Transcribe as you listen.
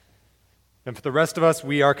And for the rest of us,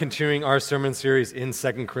 we are continuing our sermon series in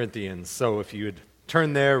 2 Corinthians. So if you would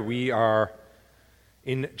turn there, we are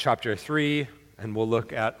in chapter 3, and we'll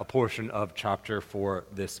look at a portion of chapter 4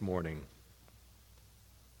 this morning.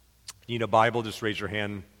 If you need a Bible, just raise your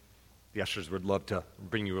hand. The ushers would love to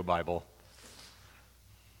bring you a Bible.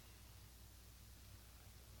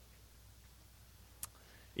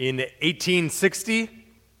 In 1860,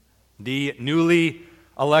 the newly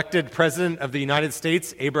elected President of the United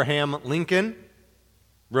States, Abraham Lincoln,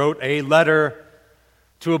 wrote a letter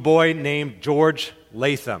to a boy named George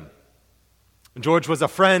Latham. George was a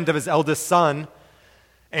friend of his eldest son,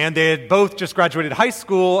 and they had both just graduated high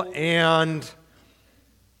school, and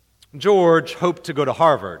George hoped to go to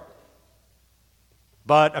Harvard.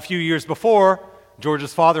 But a few years before,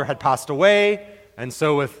 George's father had passed away, and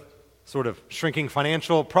so with sort of shrinking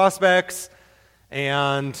financial prospects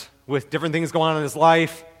and with different things going on in his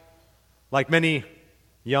life, like many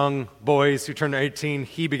young boys who turned 18,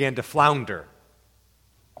 he began to flounder.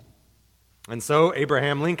 And so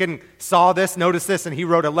Abraham Lincoln saw this, noticed this, and he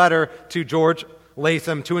wrote a letter to George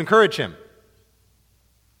Latham to encourage him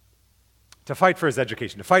to fight for his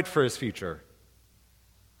education, to fight for his future.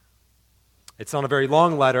 It's not a very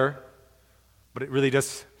long letter, but it really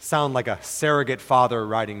does sound like a surrogate father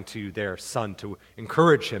writing to their son to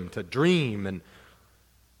encourage him to dream. And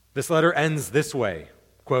this letter ends this way,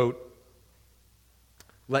 quote,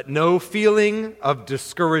 "Let no feeling of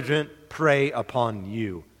discouragement prey upon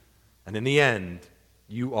you, and in the end,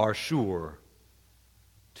 you are sure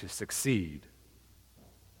to succeed."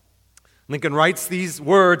 Lincoln writes these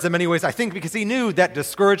words in many ways, I think, because he knew that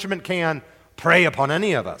discouragement can prey upon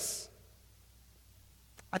any of us.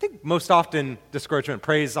 I think most often discouragement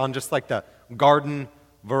preys on just like the garden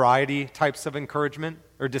variety types of encouragement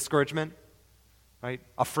or discouragement, right?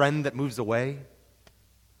 A friend that moves away,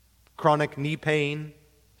 chronic knee pain,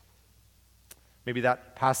 maybe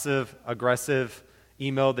that passive-aggressive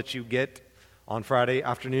email that you get on Friday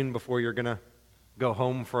afternoon before you're going to go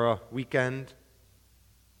home for a weekend,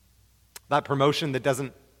 that promotion that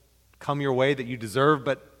doesn't come your way that you deserve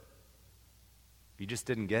but you just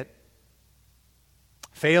didn't get.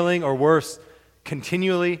 Failing, or worse,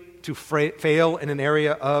 continually to fail in an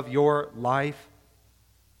area of your life.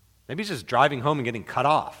 Maybe it's just driving home and getting cut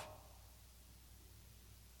off.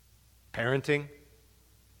 Parenting.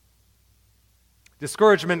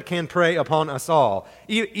 Discouragement can prey upon us all,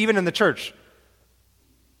 even in the church.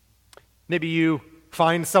 Maybe you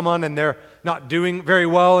find someone and they're not doing very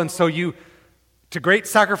well, and so you, to great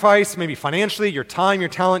sacrifice, maybe financially, your time, your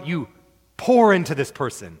talent, you pour into this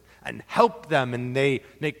person and help them, and they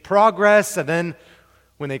make progress, and then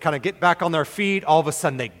when they kind of get back on their feet, all of a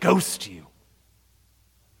sudden they ghost you.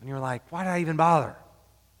 And you're like, why did I even bother?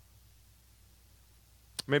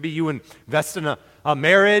 Maybe you invest in a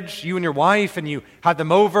marriage, you and your wife, and you have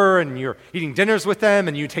them over, and you're eating dinners with them,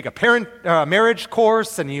 and you take a marriage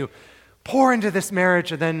course, and you pour into this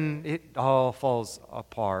marriage, and then it all falls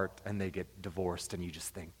apart, and they get divorced, and you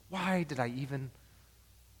just think, why did I even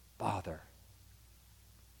bother?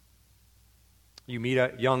 You meet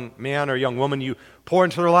a young man or a young woman, you pour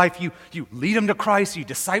into their life, you lead them to Christ, you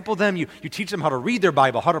disciple them, you teach them how to read their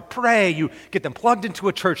Bible, how to pray, you get them plugged into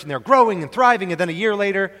a church, and they're growing and thriving, and then a year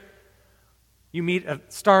later, you meet at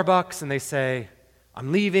Starbucks, and they say,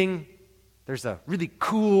 I'm leaving, there's a really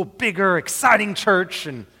cool, bigger, exciting church,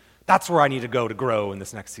 and that's where I need to go to grow in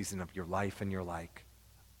this next season of your life, and you're like,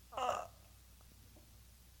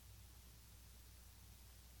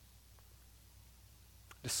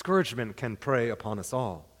 Discouragement can prey upon us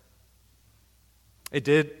all. It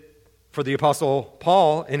did for the Apostle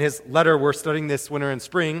Paul. In his letter we're studying this winter and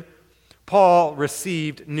spring, Paul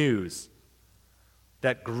received news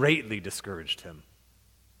that greatly discouraged him.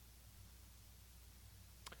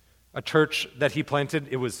 A church that he planted,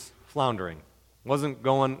 it was floundering. Wasn't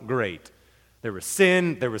going great. There was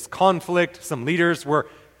sin, there was conflict. Some leaders were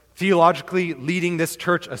theologically leading this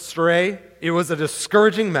church astray. It was a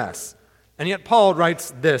discouraging mess. And yet Paul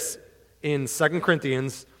writes this in 2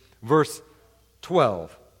 Corinthians verse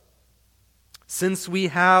 12. Since we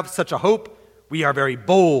have such a hope, we are very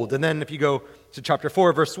bold. And then if you go to chapter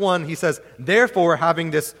 4, verse 1, he says, therefore, having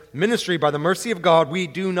this ministry by the mercy of God, we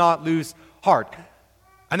do not lose heart.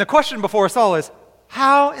 And the question before us all is,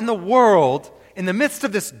 how in the world, in the midst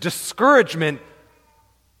of this discouragement,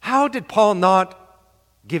 how did Paul not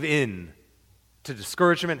give in to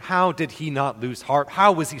discouragement? How did he not lose heart?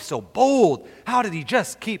 How was he so bold? How did he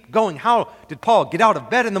just keep going? How did Paul get out of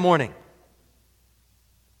bed in the morning?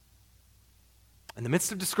 In the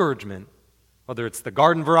midst of discouragement, whether it's the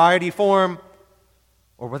garden variety form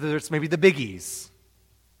or whether it's maybe the biggies,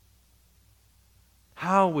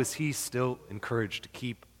 how was he still encouraged to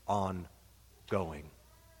keep on going?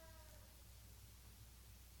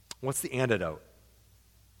 What's the antidote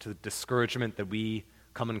to the discouragement that we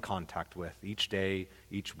come in contact with each day,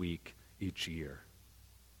 each week, each year?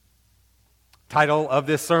 Title of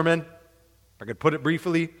this sermon, if I could put it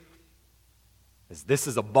briefly, is "This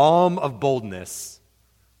is a balm of boldness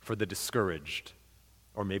for the discouraged,"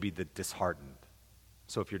 or maybe the disheartened.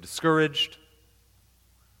 So if you're discouraged,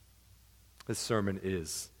 this sermon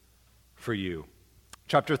is for you.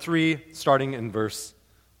 Chapter 3, starting in verse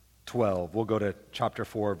 12. We'll go to chapter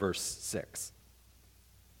 4, verse 6.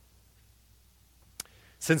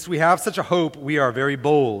 "Since we have such a hope, we are very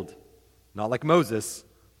bold, not like Moses,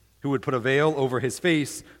 who would put a veil over his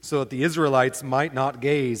face so that the Israelites might not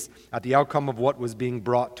gaze at the outcome of what was being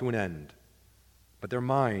brought to an end. But their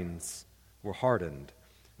minds were hardened.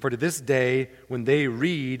 For to this day, when they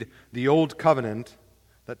read the old covenant,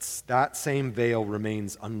 that same veil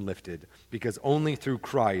remains unlifted, because only through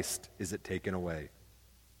Christ is it taken away.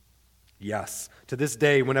 Yes, to this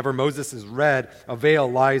day, whenever Moses is read, a veil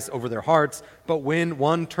lies over their hearts, but when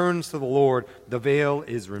one turns to the Lord, the veil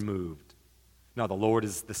is removed. Now the Lord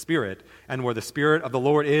is the Spirit, and where the Spirit of the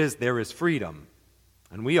Lord is, there is freedom.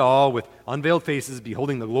 And we all, with unveiled faces,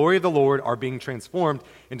 beholding the glory of the Lord, are being transformed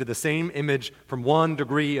into the same image from one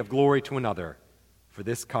degree of glory to another. For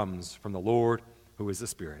this comes from the Lord, who is the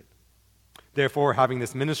Spirit. Therefore, having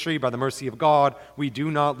this ministry by the mercy of God, we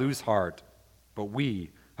do not lose heart, but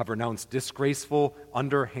we have renounced disgraceful,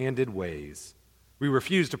 underhanded ways. We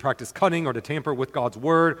refuse to practice cunning or to tamper with God's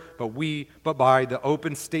word, but by the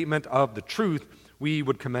open statement of the truth, we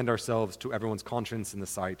would commend ourselves to everyone's conscience in the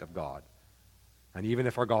sight of God. And even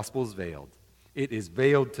if our gospel is veiled, it is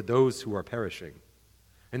veiled to those who are perishing.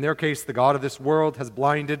 In their case, the God of this world has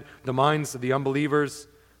blinded the minds of the unbelievers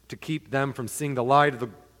to keep them from seeing the light of the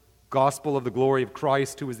gospel of the glory of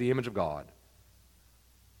Christ, who is the image of God.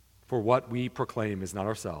 For what we proclaim is not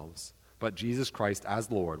ourselves, but Jesus Christ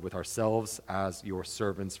as Lord, with ourselves as your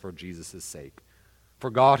servants for Jesus' sake. For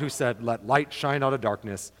God, who said, 'Let light shine out of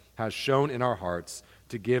darkness,' has shone in our hearts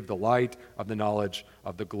to give the light of the knowledge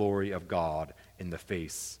of the glory of God in the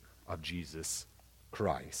face of Jesus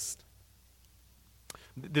Christ."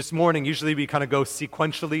 This morning, usually we kind of go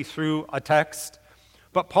sequentially through a text,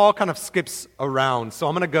 but Paul kind of skips around. So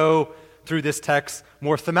I'm going to go through this text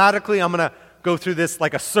more thematically. I'm going to go through this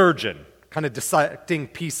like a surgeon, kind of dissecting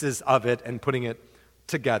pieces of it and putting it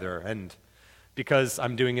together. And because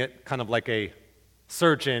I'm doing it kind of like a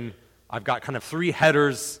surgeon, I've got kind of three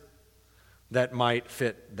headers that might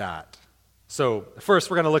fit that. So first,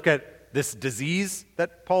 we're going to look at this disease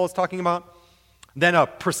that Paul is talking about, then a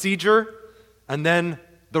procedure, and then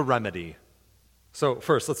the remedy. So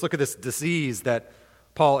first, let's look at this disease that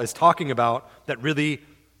Paul is talking about that really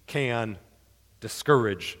can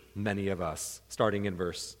discourage many of us, starting in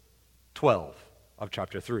verse 12 of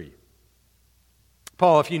chapter 3.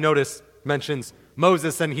 Paul, if you notice, mentions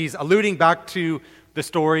Moses, and he's alluding back to the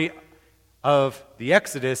story of the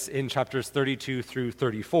Exodus in chapters 32 through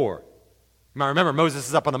 34. Now remember, Moses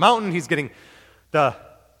is up on the mountain, he's getting the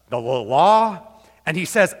law, and he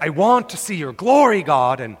says, "I want to see your glory,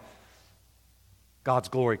 God," and God's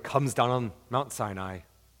glory comes down on Mount Sinai.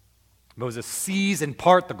 Moses sees in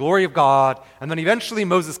part the glory of God, and then eventually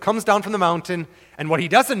Moses comes down from the mountain, and what he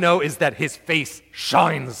doesn't know is that his face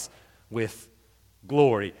shines with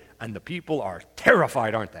glory, and the people are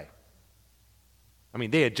terrified, aren't they? I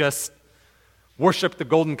mean, they had just worshiped the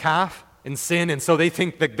golden calf in sin, and so they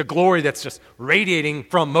think that the glory that's just radiating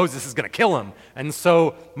from Moses is going to kill him. And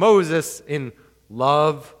so Moses, in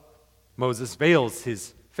love, Moses veils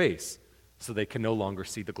his face so they can no longer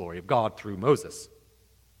see the glory of God through Moses.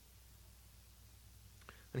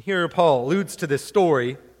 And here Paul alludes to this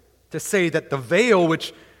story to say that the veil,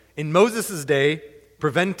 which in Moses' day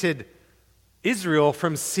prevented Israel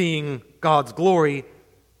from seeing God's glory,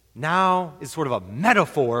 now is sort of a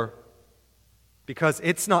metaphor, because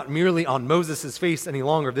it's not merely on Moses' face any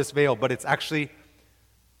longer, this veil, but it's actually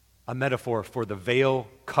a metaphor for the veil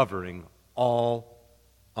covering all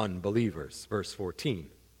unbelievers. Verse 14.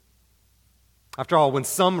 After all, when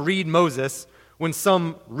some read Moses, when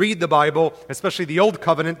some read the Bible, especially the Old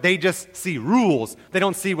Covenant, they just see rules. They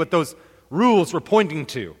don't see what those rules were pointing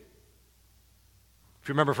to. If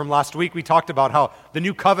you remember from last week, we talked about how the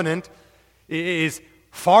New Covenant is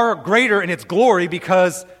far greater in its glory,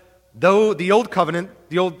 because though the Old Covenant,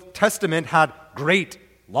 the Old Testament, had great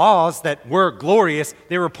laws that were glorious,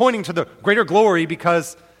 they were pointing to the greater glory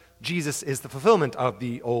because Jesus is the fulfillment of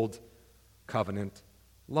the Old Covenant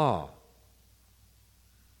law.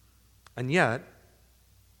 And yet,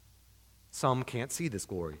 some can't see this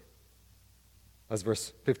glory. As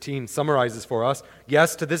verse 15 summarizes for us,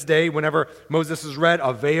 yes, to this day, whenever Moses is read,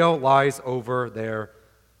 a veil lies over their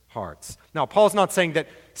hearts. Now, Paul's not saying that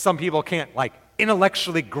some people can't,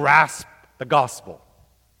 intellectually grasp the gospel.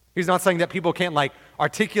 He's not saying that people can't,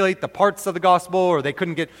 articulate the parts of the gospel, or they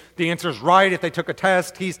couldn't get the answers right if they took a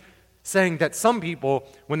test. He's saying that some people,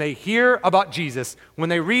 when they hear about Jesus, when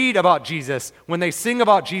they read about Jesus, when they sing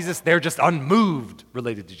about Jesus, they're just unmoved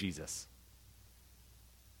related to Jesus.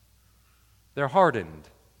 They're hardened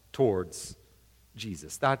towards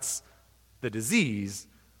Jesus. That's the disease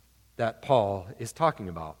that Paul is talking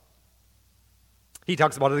about. He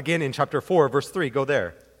talks about it again in chapter 4, verse 3. Go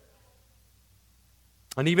there.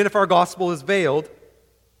 And even if our gospel is veiled,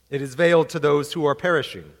 it is veiled to those who are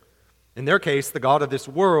perishing. In their case, the God of this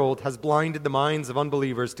world has blinded the minds of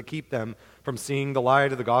unbelievers to keep them from seeing the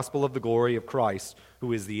light of the gospel of the glory of Christ,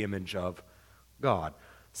 who is the image of God.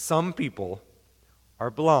 Some people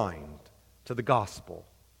are blind to the gospel,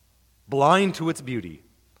 blind to its beauty,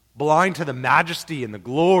 blind to the majesty and the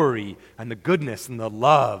glory and the goodness and the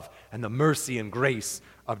love and the mercy and grace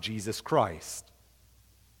of Jesus Christ.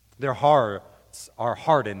 Their hearts are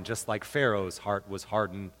hardened just like Pharaoh's heart was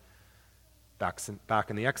hardened back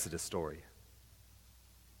in the Exodus story.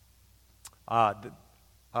 For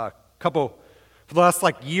the last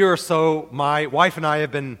year or so, my wife and I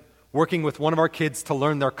have been working with one of our kids to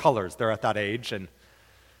learn their colors. They're at that age, and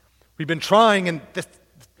we've been trying, and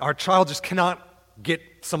our child just cannot get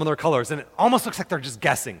some of their colors, and it almost looks like they're just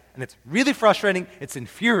guessing, and it's really frustrating. It's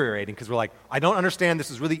infuriating because we're like, I don't understand.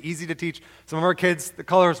 This is really easy to teach some of our kids the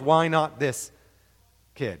colors. Why not this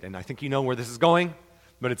kid? And I think you know where this is going,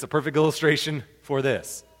 but it's a perfect illustration for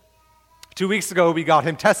this. 2 weeks ago, we got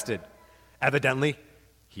him tested. Evidently,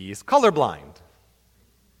 he is colorblind.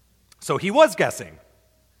 So he was guessing.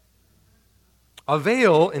 A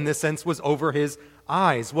veil, in this sense, was over his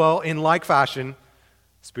eyes. Well, in like fashion,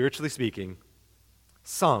 spiritually speaking,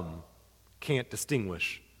 some can't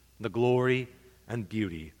distinguish the glory and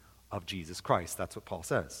beauty of Jesus Christ. That's what Paul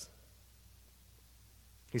says.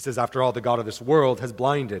 He says, after all, the God of this world has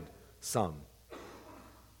blinded some.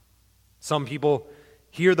 Some people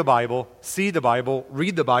hear the Bible, see the Bible,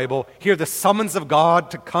 read the Bible, hear the summons of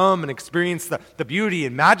God to come and experience the beauty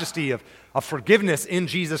and majesty of forgiveness in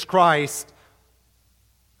Jesus Christ,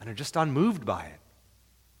 and are just unmoved by it.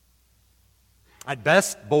 At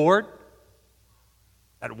best, bored.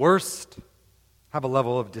 At worst, have a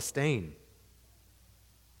level of disdain.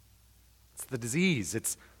 It's the disease.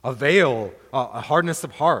 It's a veil, a hardness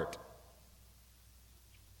of heart.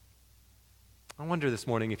 I wonder this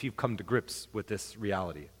morning if you've come to grips with this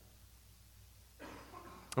reality.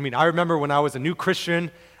 I remember when I was a new Christian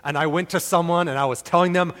and I went to someone and I was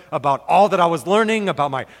telling them about all that I was learning, about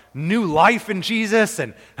my new life in Jesus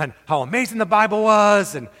and how amazing the Bible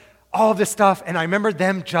was and all this stuff. And I remember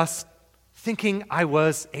them just thinking I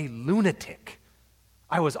was a lunatic.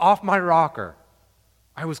 I was off my rocker.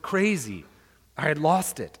 I was crazy. I had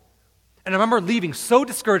lost it. And I remember leaving so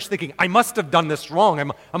discouraged, thinking, I must have done this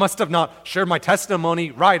wrong. I must have not shared my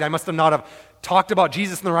testimony right. I must have not have talked about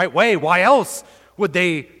Jesus in the right way. Why else would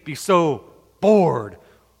they be so bored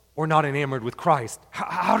or not enamored with Christ?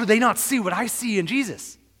 How do they not see what I see in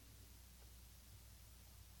Jesus?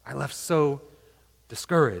 I left so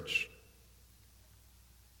discouraged.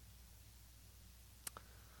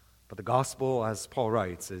 But the gospel, as Paul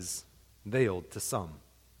writes, is veiled to some.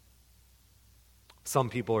 Some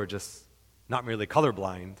people are just not merely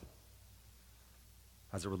colorblind.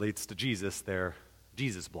 As it relates to Jesus, they're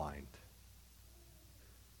Jesus blind.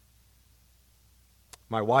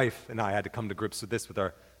 My wife and I had to come to grips with this with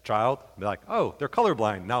our child. Be like, oh, they're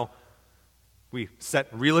colorblind. Now, we set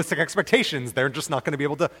realistic expectations. They're just not going to be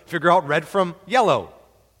able to figure out red from yellow.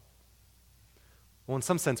 Well, in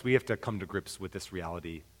some sense, we have to come to grips with this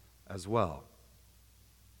reality as well.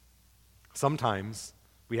 Sometimes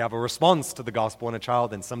we have a response to the gospel in a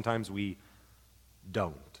child, and sometimes we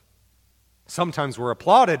don't. Sometimes we're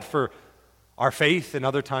applauded for our faith, and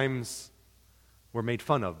other times we're made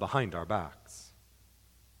fun of behind our backs.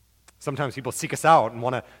 Sometimes people seek us out and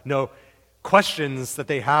want to know questions that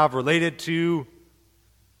they have related to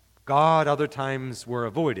God. Other times we're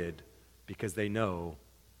avoided because they know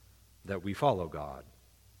that we follow God.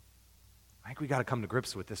 I think we got to come to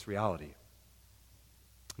grips with this reality.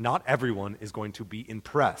 Not everyone is going to be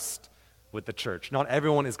impressed with the church. Not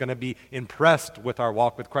everyone is going to be impressed with our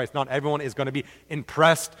walk with Christ. Not everyone is going to be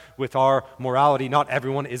impressed with our morality. Not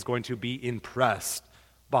everyone is going to be impressed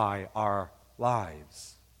by our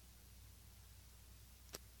lives.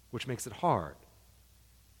 Which makes it hard.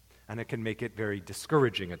 And it can make it very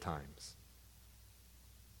discouraging at times.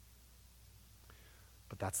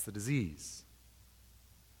 But that's the disease.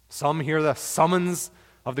 Some hear the summons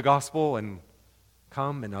of the gospel and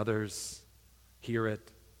come, and others hear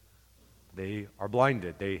it. They are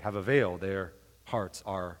blinded. They have a veil. Their hearts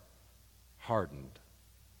are hardened.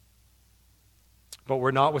 But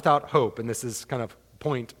we're not without hope, and this is kind of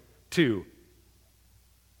point 2.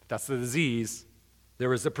 If that's the disease,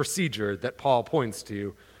 there is a procedure that Paul points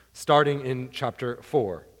to starting in chapter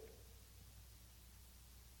 4.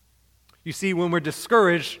 You see, when we're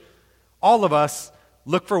discouraged, all of us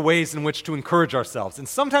look for ways in which to encourage ourselves. And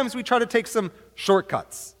sometimes we try to take some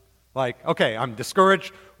shortcuts. Like, okay, I'm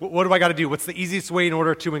discouraged. What do I got to do? What's the easiest way in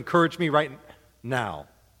order to encourage me right now?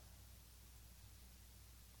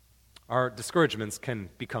 Our discouragements can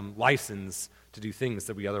become license to do things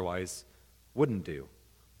that we otherwise wouldn't do.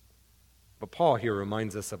 But Paul here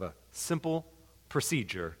reminds us of a simple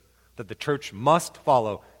procedure that the church must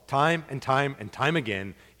follow time and time and time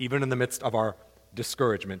again, even in the midst of our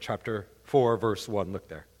discouragement. Chapter 4, verse 1. Look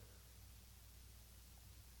there.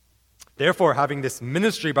 Therefore, having this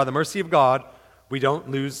ministry by the mercy of God, we don't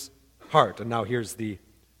lose heart. And now here's the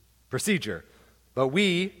procedure. But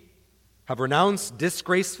we have renounced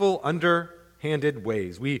disgraceful, underhanded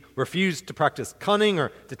ways. We refuse to practice cunning or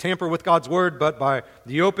to tamper with God's word, but by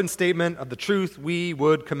the open statement of the truth, we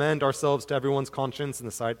would commend ourselves to everyone's conscience in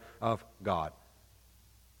the sight of God.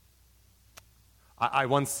 I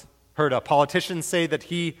once heard a politician say that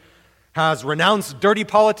he has renounced dirty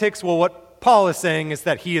politics. Well, what Paul is saying is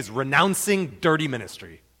that he is renouncing dirty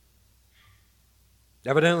ministry.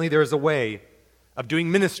 Evidently, there is a way of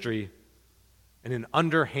doing ministry in an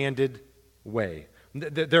underhanded way.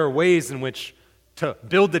 There are ways in which to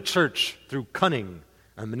build the church through cunning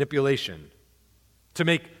and manipulation. To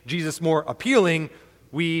make Jesus more appealing,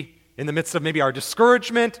 we, in the midst of maybe our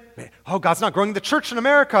discouragement, oh, God's not growing the church in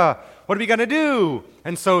America. What are we going to do?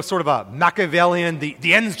 And so sort of a Machiavellian,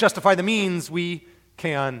 the ends justify the means, we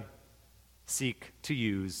can seek to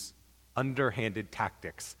use underhanded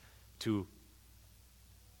tactics to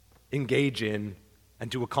engage in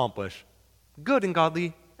and to accomplish good and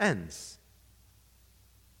godly ends.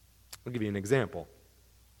 I'll give you an example.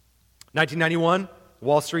 1991,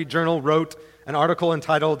 Wall Street Journal wrote an article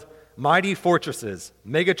entitled, "Mighty Fortresses,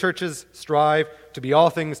 Megachurches Strive to Be All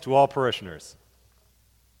Things to All Parishioners."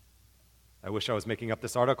 I wish I was making up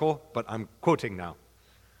this article, but I'm quoting now.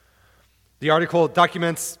 The article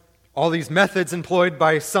documents all these methods employed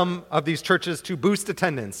by some of these churches to boost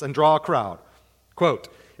attendance and draw a crowd. Quote,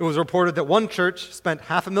 "It was reported that one church spent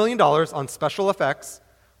 $500,000 on special effects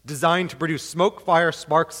designed to produce smoke, fire,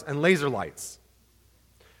 sparks, and laser lights.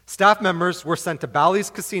 Staff members were sent to Bally's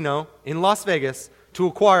Casino in Las Vegas to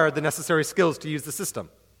acquire the necessary skills to use the system.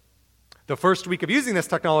 The first week of using this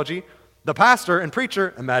technology, the pastor and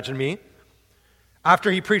preacher, imagine me,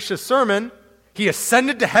 after he preached his sermon, he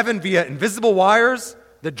ascended to heaven via invisible wires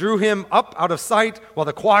that drew him up out of sight while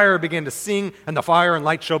the choir began to sing and the fire and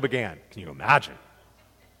light show began." Can you imagine?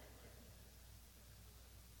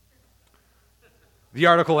 The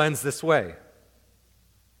article ends this way.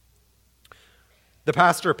 The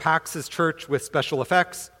pastor packs his church with special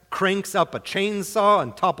effects, cranks up a chainsaw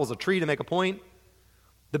and topples a tree to make a point,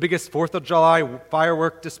 the biggest 4th of July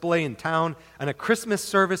firework display in town, and a Christmas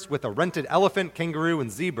service with a rented elephant, kangaroo, and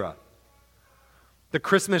zebra. The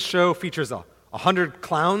Christmas show features 100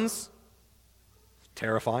 clowns,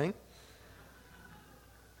 terrifying,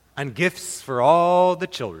 and gifts for all the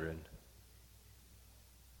children.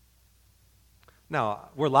 Now,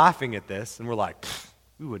 we're laughing at this, and we're like,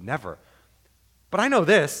 we would never. But I know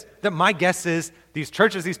this, that my guess is these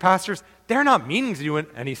churches, these pastors, they're not meaning to do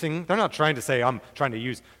anything. They're not trying to say, I'm trying to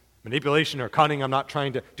use manipulation or cunning. I'm not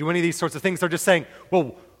trying to do any of these sorts of things. They're just saying,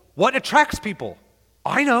 well, what attracts people?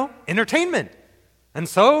 I know, entertainment. And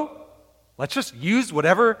so, let's just use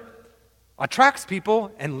whatever attracts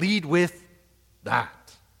people and lead with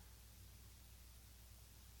that.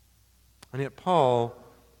 And yet Paul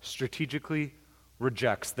strategically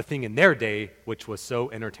rejects the thing in their day which was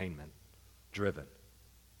so entertainment-driven.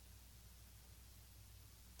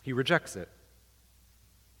 He rejects it.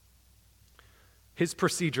 His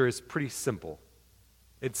procedure is pretty simple.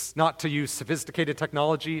 It's not to use sophisticated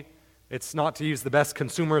technology. It's not to use the best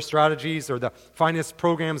consumer strategies or the finest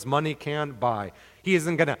programs money can buy. He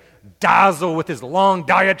isn't going to dazzle with his long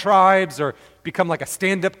diatribes or become like a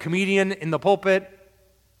stand-up comedian in the pulpit.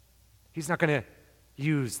 He's not going to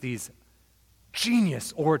use these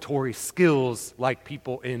genius oratory skills like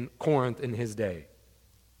people in Corinth in his day.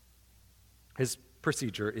 His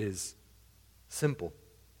procedure is simple.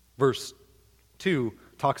 Verse 2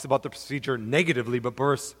 talks about the procedure negatively, but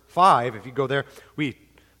verse 5, if you go there,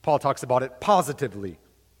 Paul talks about it positively.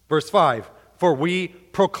 Verse 5, "For we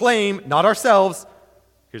proclaim not ourselves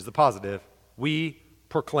here's the positive, we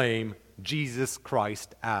proclaim Jesus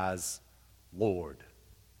Christ as Lord.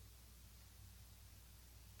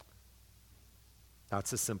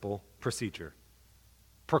 That's a simple procedure.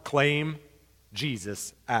 Proclaim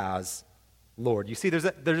Jesus as Lord. You see, there's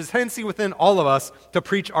a tendency within all of us to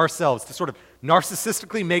preach ourselves, to sort of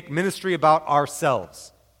narcissistically make ministry about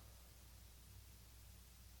ourselves.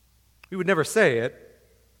 We would never say it,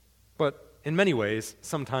 but in many ways,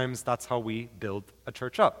 sometimes that's how we build a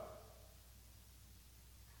church up.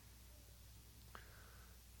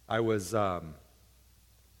 I was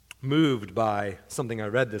moved by something I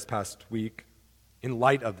read this past week in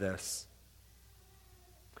light of this.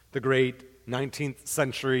 The great 19th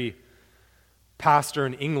century pastor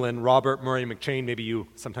in England, Robert Murray McCheyne, maybe you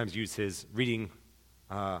sometimes use his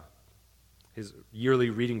his yearly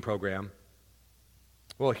reading program.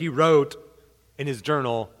 Well, he wrote in his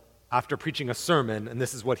journal after preaching a sermon, and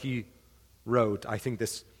this is what he wrote. I think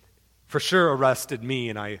this for sure arrested me,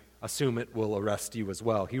 and I assume it will arrest you as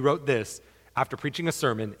well. He wrote this after preaching a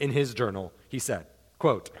sermon in his journal. He said,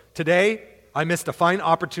 quote, "Today I missed a fine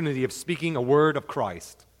opportunity of speaking a word of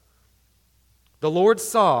Christ. The Lord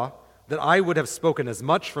saw that I would have spoken as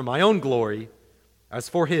much for my own glory as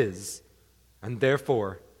for his, and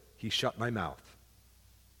therefore he shut my mouth.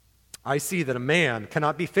 I see that a man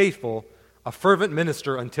cannot be faithful, a fervent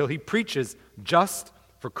minister, until he preaches just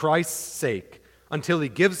for Christ's sake, until he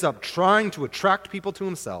gives up trying to attract people to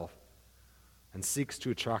himself and seeks to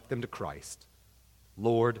attract them to Christ.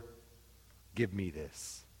 Lord, give me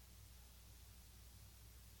this."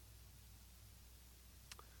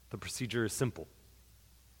 The procedure is simple.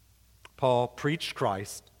 Paul preached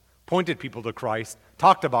Christ, pointed people to Christ,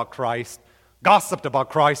 talked about Christ, gossiped about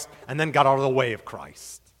Christ, and then got out of the way of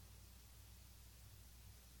Christ.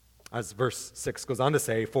 As verse 6 goes on to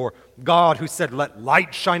say, "For God, who said, 'Let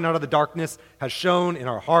light shine out of the darkness,' has shone in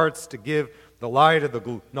our hearts to give the light of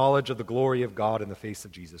the knowledge of the glory of God in the face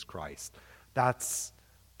of Jesus Christ." That's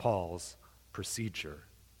Paul's procedure,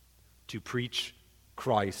 to preach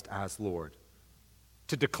Christ as Lord,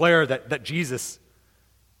 to declare that Jesus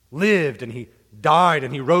lived and he died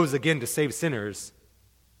and he rose again to save sinners,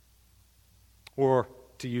 or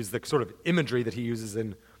to use the sort of imagery that he uses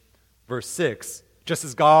in verse 6, just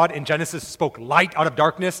as God in Genesis spoke light out of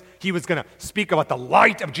darkness, he was going to speak about the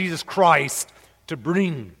light of Jesus Christ to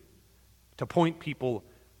point people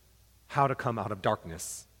how to come out of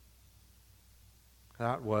darkness.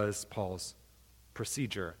 That was Paul's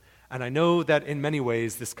procedure. And I know that in many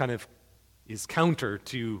ways this kind of is counter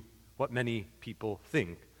to what many people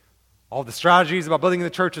think. All the strategies about building the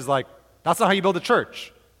church is like, that's not how you build a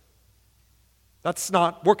church. That's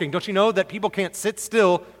not working. Don't you know that people can't sit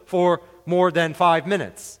still for more than 5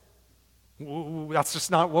 minutes? That's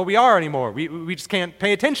just not what we are anymore. We just can't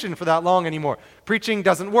pay attention for that long anymore. Preaching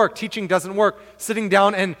doesn't work. Teaching doesn't work. Sitting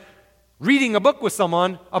down and reading a book with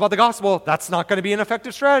someone about the gospel, that's not going to be an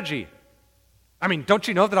effective strategy. I mean, don't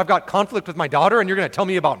you know that I've got conflict with my daughter and you're going to tell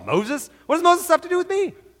me about Moses? What does Moses have to do with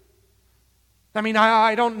me? I mean,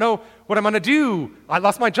 I don't know what I'm going to do. I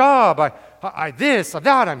lost my job. I this,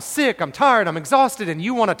 that. I'm sick. I'm tired. I'm exhausted. And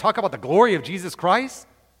you want to talk about the glory of Jesus Christ?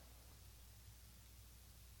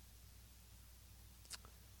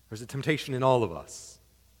 There's a temptation in all of us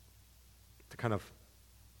to kind of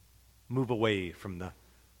move away from the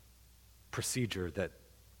procedure that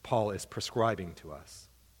Paul is prescribing to us.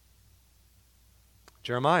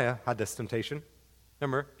 Jeremiah had this temptation.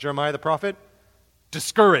 Remember, Jeremiah the prophet?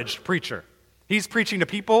 Discouraged preacher. He's preaching to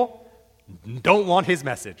people who don't want his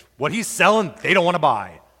message. What he's selling, they don't want to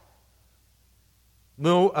buy.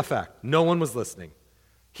 No effect. No one was listening.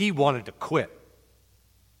 He wanted to quit.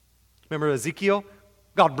 Remember Ezekiel?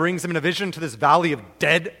 God brings him in a vision to this valley of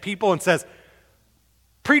dead people and says,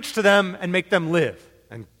 preach to them and make them live.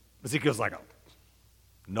 And Ezekiel's like, oh,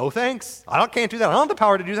 no thanks. Can't do that. I don't have the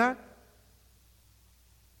power to do that.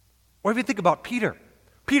 Or if you think about Peter.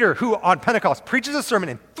 Peter, who on Pentecost preaches a sermon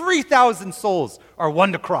and 3,000 souls are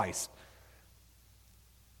won to Christ.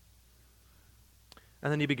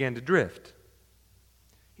 And then he began to drift.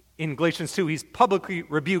 In Galatians 2, he's publicly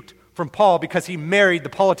rebuked from Paul because he married the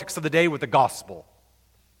politics of the day with the gospel.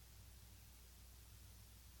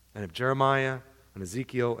 And if Jeremiah and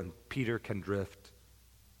Ezekiel and Peter can drift,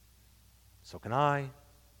 so can I,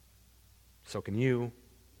 so can you,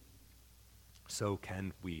 so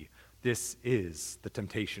can we. This is the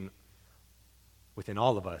temptation within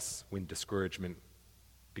all of us when discouragement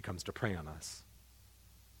becomes to prey on us.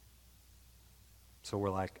 So we're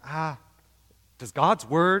like, does God's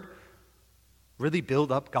word really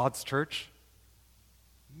build up God's church?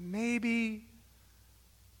 Maybe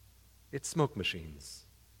it's smoke machines.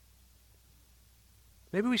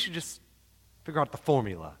 maybe we should just figure out the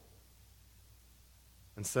formula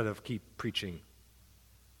instead of keep preaching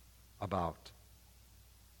about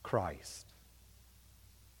Christ.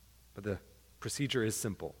 But the procedure is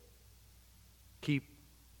simple. Keep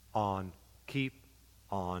on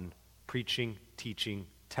preaching, teaching,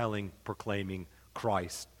 telling, proclaiming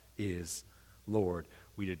Christ is Lord.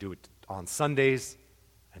 We do it on Sundays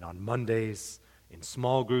and on Mondays, in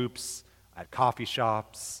small groups, at coffee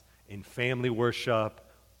shops, in family worship.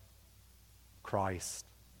 Christ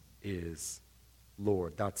is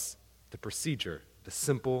Lord. That's the procedure, the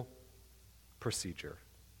simple procedure.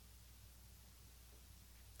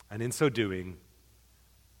 And in so doing,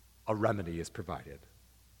 a remedy is provided.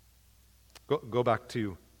 Go back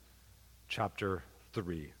to chapter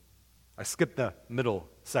 3. I skipped the middle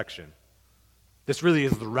section. This really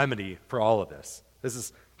is the remedy for all of this. This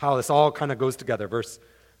is how this all kind of goes together. Verse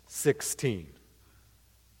 16.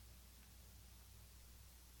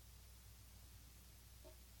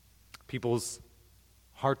 People's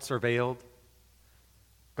hearts are veiled.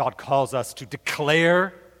 God calls us to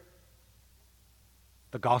declare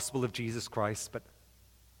the gospel of Jesus Christ, but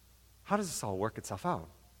how does this all work itself out?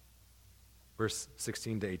 Verse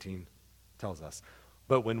 16 to 18 tells us,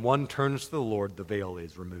 but when one turns to the Lord, the veil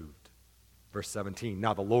is removed. Verse 17,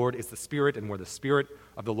 now the Lord is the Spirit, and where the Spirit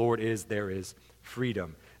of the Lord is, there is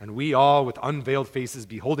freedom. And we all, with unveiled faces,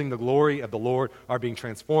 beholding the glory of the Lord, are being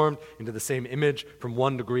transformed into the same image from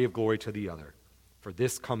one degree of glory to the other. For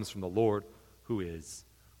this comes from the Lord, who is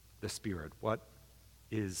the Spirit. What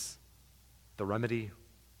is the remedy?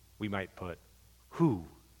 We might put, who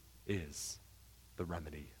is the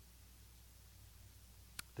remedy?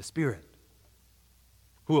 The Spirit,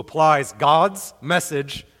 who applies God's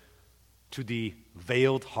message to the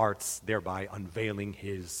veiled hearts, thereby unveiling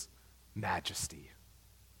his majesty.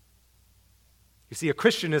 You see, a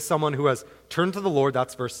Christian is someone who has turned to the Lord,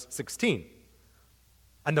 that's verse 16.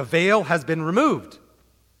 And the veil has been removed.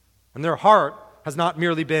 And their heart has not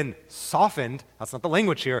merely been softened, that's not the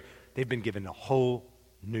language here, they've been given a whole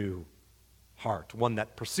new heart, one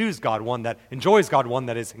that pursues God, one that enjoys God, one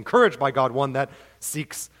that is encouraged by God, one that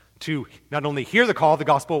seeks to not only hear the call of the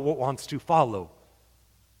gospel, but wants to follow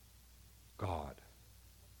God.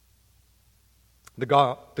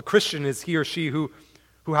 The Christian is he or she who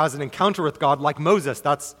has an encounter with God like Moses,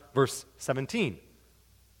 that's verse 17,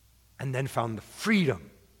 and then found the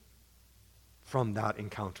freedom from that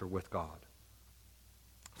encounter with God.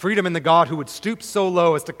 Freedom in the God who would stoop so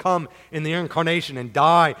low as to come in the incarnation and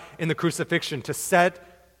die in the crucifixion to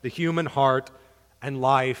set the human heart and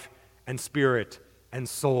life and spirit and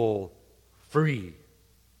soul free.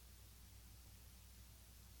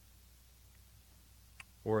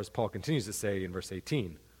 Or as Paul continues to say in verse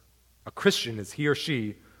 18, a Christian is he or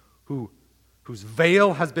she whose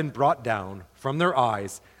veil has been brought down from their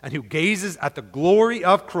eyes and who gazes at the glory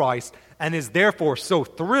of Christ and is therefore so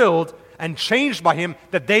thrilled and changed by him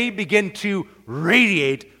that they begin to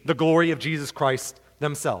radiate the glory of Jesus Christ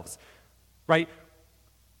themselves. Right?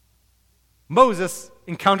 Moses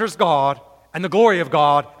encounters God and the glory of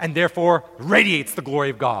God and therefore radiates the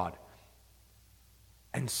glory of God.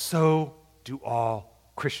 And so do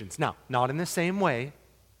all Christians. Now, not in the same way,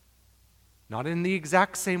 not in the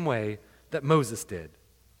exact same way that Moses did,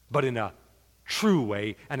 but in a true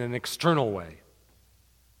way and an external way.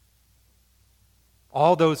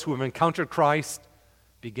 All those who have encountered Christ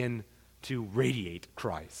begin to radiate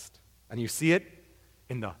Christ. And you see it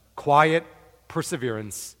in the quiet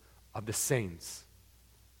perseverance of the saints.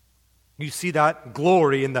 You see that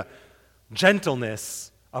glory in the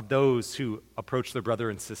gentleness of those who approach their brother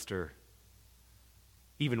and sister,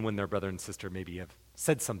 even when their brother and sister maybe have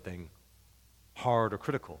said something hard or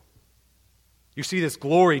critical. You see this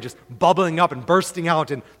glory just bubbling up and bursting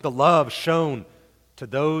out in the love shown to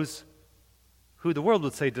those who the world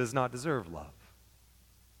would say does not deserve love.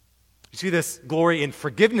 You see this glory in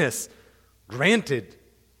forgiveness granted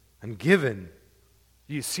and given.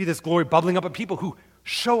 You see this glory bubbling up in people who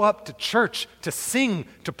show up to church to sing,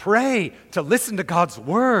 to pray, to listen to God's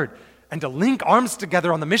word, and to link arms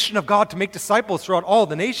together on the mission of God to make disciples throughout all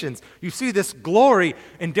the nations. You see this glory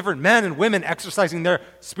in different men and women exercising their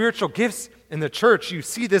spiritual gifts in the church. You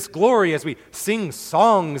see this glory as we sing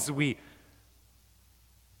songs, we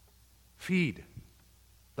feed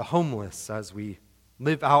the homeless, as we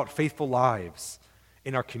live out faithful lives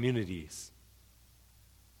in our communities.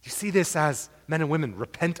 You see this as men and women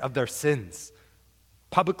repent of their sins,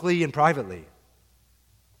 publicly and privately.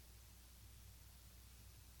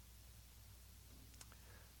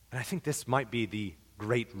 And I think this might be the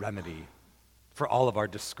great remedy for all of our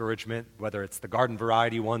discouragement, whether it's the garden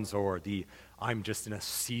variety ones or the I'm just in a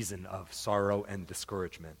season of sorrow and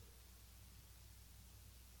discouragement.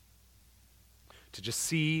 To just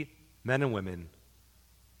see men and women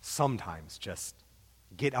sometimes just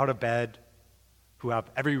get out of bed, who have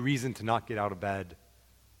every reason to not get out of bed,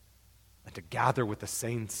 and to gather with the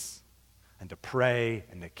saints, and to pray,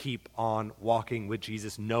 and to keep on walking with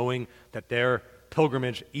Jesus, knowing that their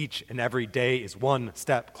pilgrimage each and every day is one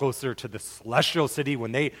step closer to the celestial city,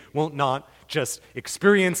 when they will not just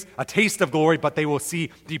experience a taste of glory, but they will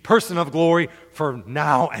see the person of glory for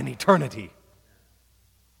now and eternity.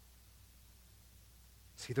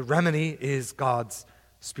 See, the remedy is God's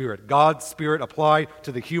Spirit. God's Spirit applied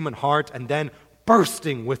to the human heart and then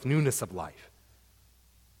bursting with newness of life.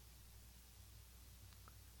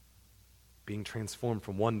 Being transformed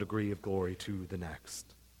from one degree of glory to the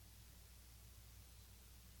next.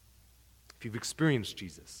 If you've experienced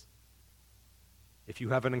Jesus, if you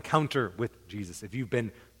have an encounter with Jesus, if you've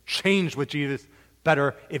been changed with Jesus,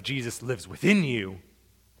 better if Jesus lives within you,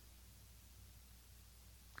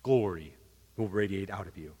 glory will radiate out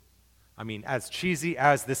of you. I mean, as cheesy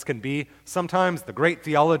as this can be, sometimes the great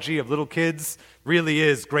theology of little kids really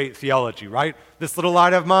is great theology, right? This little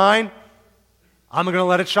light of mine, I'm going to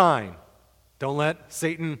let it shine. Don't let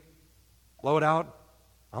Satan blow it out.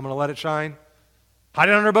 I'm going to let it shine. Hide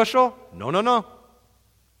it under a bushel? No.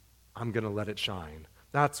 I'm going to let it shine.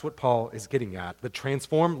 That's what Paul is getting at. The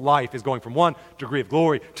transformed life is going from one degree of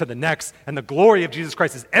glory to the next, and the glory of Jesus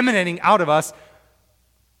Christ is emanating out of us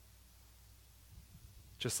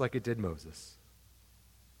just like it did Moses.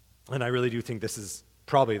 And I really do think this is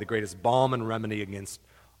probably the greatest balm and remedy against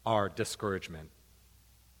our discouragement.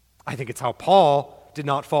 I think it's how Paul did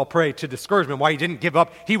not fall prey to discouragement, why he didn't give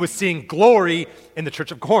up. He was seeing glory in the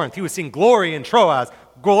church of Corinth. He was seeing glory in Troas,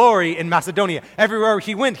 glory in Macedonia. Everywhere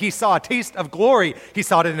he went, he saw a taste of glory. He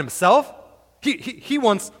saw it in himself. He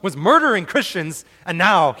once was murdering Christians, and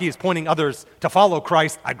now he is pointing others to follow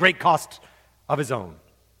Christ at great cost of his own.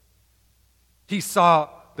 He saw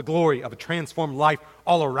the glory of a transformed life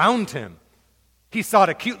all around him. He saw it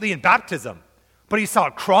acutely in baptism, but he saw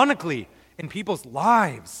it chronically in people's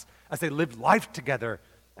lives as they lived life together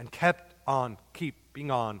and keeping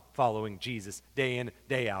on following Jesus day in,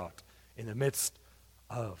 day out in the midst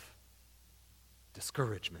of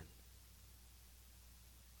discouragement.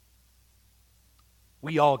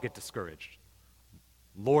 We all get discouraged.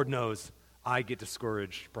 Lord knows I get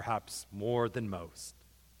discouraged perhaps more than most.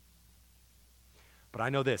 But I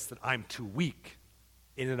know this, that I'm too weak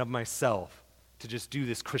in and of myself to just do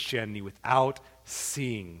this Christianity without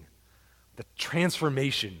seeing the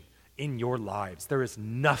transformation in your lives. There is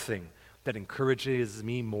nothing that encourages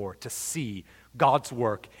me more to see God's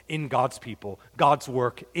work in God's people, God's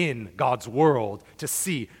work in God's world, to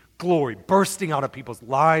see glory bursting out of people's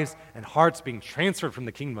lives and hearts, being transferred from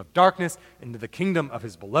the kingdom of darkness into the kingdom of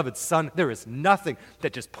his beloved Son. There is nothing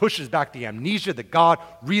that just pushes back the amnesia that God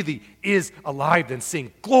really is alive than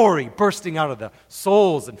seeing glory bursting out of the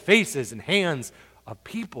souls and faces and hands of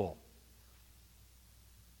people.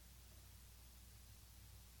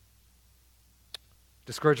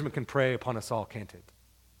 Discouragement can prey upon us all, can't it?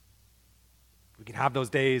 We can have those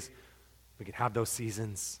days, we can have those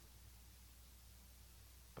seasons.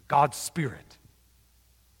 But God's Spirit,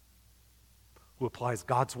 who applies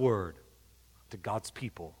God's word to God's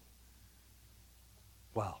people,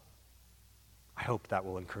 well, I hope that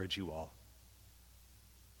will encourage you all.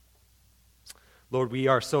 Lord, we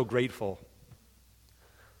are so grateful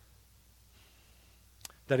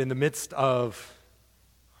that in the midst of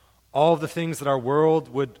all of the things that our world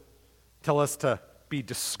would tell us to be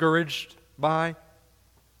discouraged by,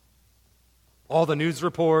 all the news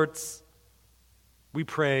reports, we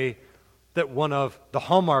pray that one of the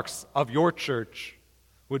hallmarks of your church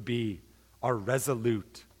would be our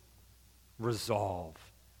resolute resolve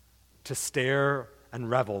to stare and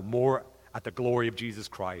revel more at the glory of Jesus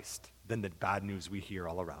Christ than the bad news we hear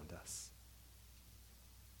all around us.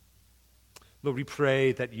 Lord, we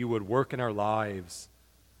pray that you would work in our lives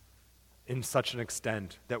in such an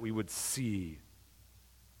extent that we would see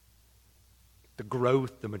the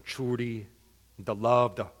growth, the maturity, the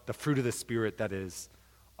love, the fruit of the Spirit that is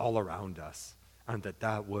all around us, and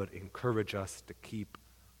that would encourage us to keep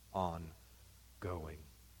on going.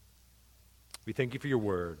 We thank you for your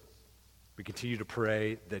word. We continue to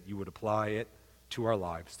pray that you would apply it to our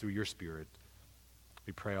lives through your Spirit.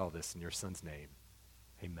 We pray all this in your Son's name.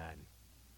 Amen.